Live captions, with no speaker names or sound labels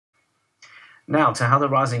Now, to how the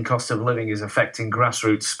rising cost of living is affecting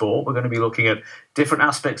grassroots sport, we're going to be looking at different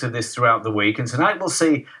aspects of this throughout the week. And tonight we'll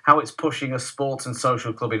see how it's pushing a sports and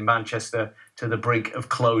social club in Manchester to the brink of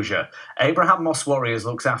closure. Abraham Moss Warriors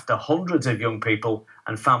looks after hundreds of young people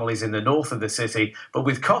and families in the north of the city, but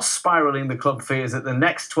with costs spiralling, the club fears that the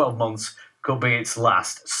next 12 months could be its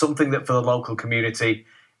last, something that for the local community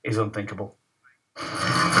is unthinkable.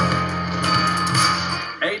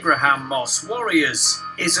 Abraham Moss Warriors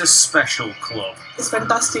is a special club. It's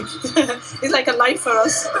fantastic. It's like a life for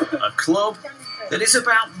us. A club that is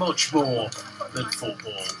about much more than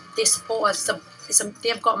football. They support us.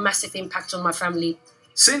 They've got a massive impact on my family.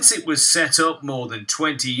 Since it was set up more than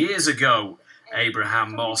 20 years ago,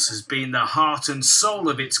 Abraham Moss has been the heart and soul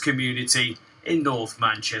of its community in North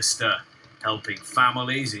Manchester, helping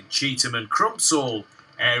families in Cheetham and Crumpsall,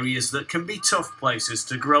 areas that can be tough places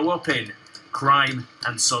to grow up in. Crime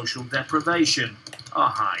and social deprivation are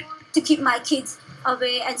high. To keep my kids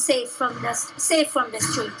away and safe from the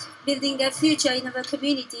street, building their future in our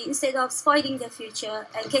community instead of spoiling their future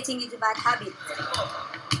and getting into bad habits.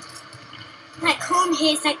 Like home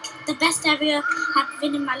here is like the best area I've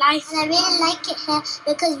been in my life. And I really like it here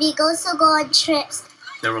because we also go on trips.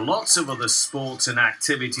 There are lots of other sports and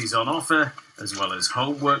activities on offer, as well as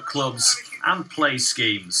homework clubs and play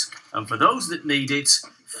schemes. And for those that need it,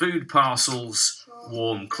 food parcels,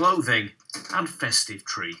 warm clothing and festive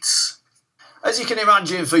treats. As you can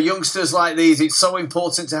imagine, for youngsters like these, it's so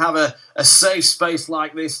important to have a safe space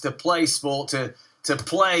like this to play sport, to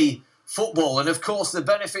play football. And of course, the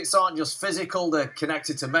benefits aren't just physical, they're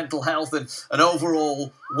connected to mental health and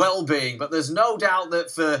overall well-being. But there's no doubt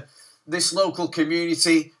that for this local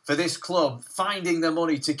community, for this club, finding the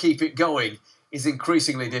money to keep it going is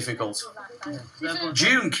increasingly difficult.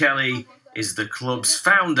 June Kelly is the club's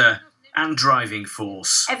founder and driving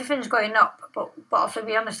force. Everything's going up, but obviously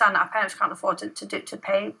we understand that our parents can't afford to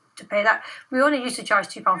pay that. We only used to charge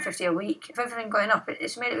 £2.50 a week. If everything's going up,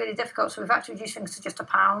 it's made it really difficult, so we've had to reduce things to just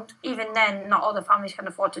 £1. Even then, not all the families can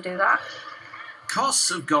afford to do that. Costs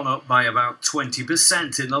have gone up by about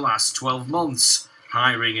 20% in the last 12 months.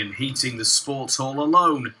 Hiring and heating the sports hall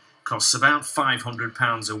alone costs about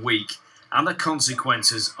 £500 a week, and the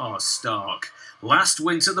consequences are stark. Last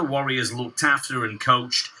winter, the Warriors looked after and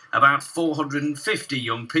coached about 450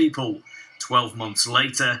 young people. 12 months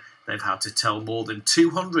later, they've had to tell more than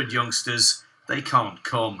 200 youngsters they can't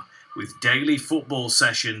come, with daily football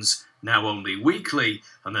sessions now only weekly,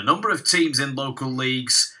 and the number of teams in local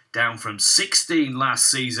leagues down from 16 last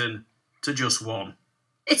season to just 1.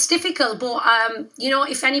 It's difficult, but,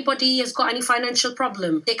 if anybody has got any financial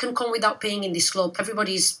problem, they can come without paying in this club.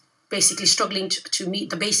 Everybody's basically struggling to meet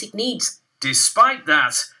the basic needs. Despite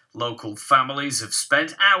that, local families have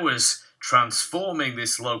spent hours transforming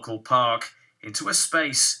this local park into a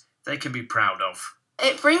space they can be proud of.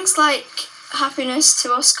 It brings happiness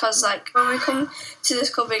to us because when we come to this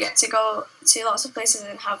club we get to go to lots of places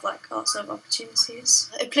and have lots of opportunities.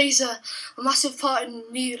 It plays a massive part in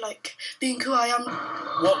me being who I am.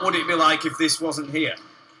 What would it be like if this wasn't here?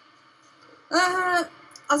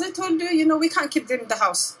 As I told you, we can't keep them in the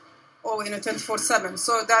house or 24/7,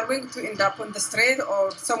 so they're going to end up on the street or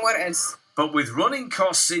somewhere else. But with running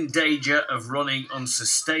costs in danger of running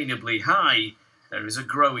unsustainably high, there is a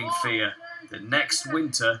growing fear that next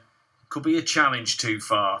winter could be a challenge too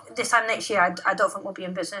far. This time next year, I don't think we'll be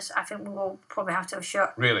in business. I think we will probably have to have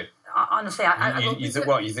shut. Really? Honestly, you think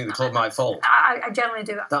what? You think the club might fold? I generally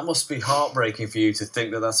do. That must be heartbreaking for you to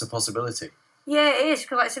think that that's a possibility. Yeah, it is,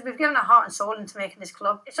 because like I said, we've given our heart and soul into making this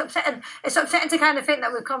club. It's upsetting. It's upsetting to kind of think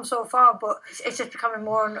that we've come so far, but it's just becoming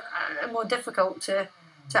more and more difficult to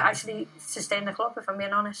actually sustain the club, if I'm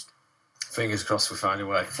being honest. Fingers crossed we find a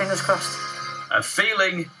way. Fingers crossed. A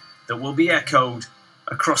feeling that will be echoed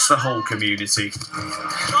across the whole community.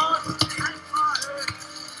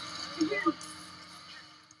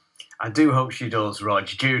 I do hope she does, Rog.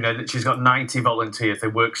 June, she's got 90 volunteers. They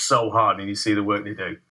work so hard, and you see the work they do.